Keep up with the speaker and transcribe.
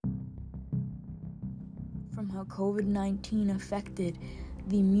from how COVID-19 affected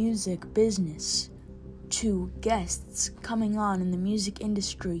the music business to guests coming on in the music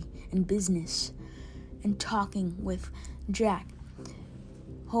industry and business and talking with Jack.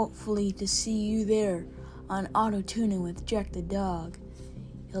 Hopefully to see you there on Auto Tuning with Jack the Dog.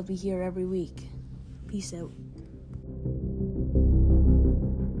 He'll be here every week. Peace out.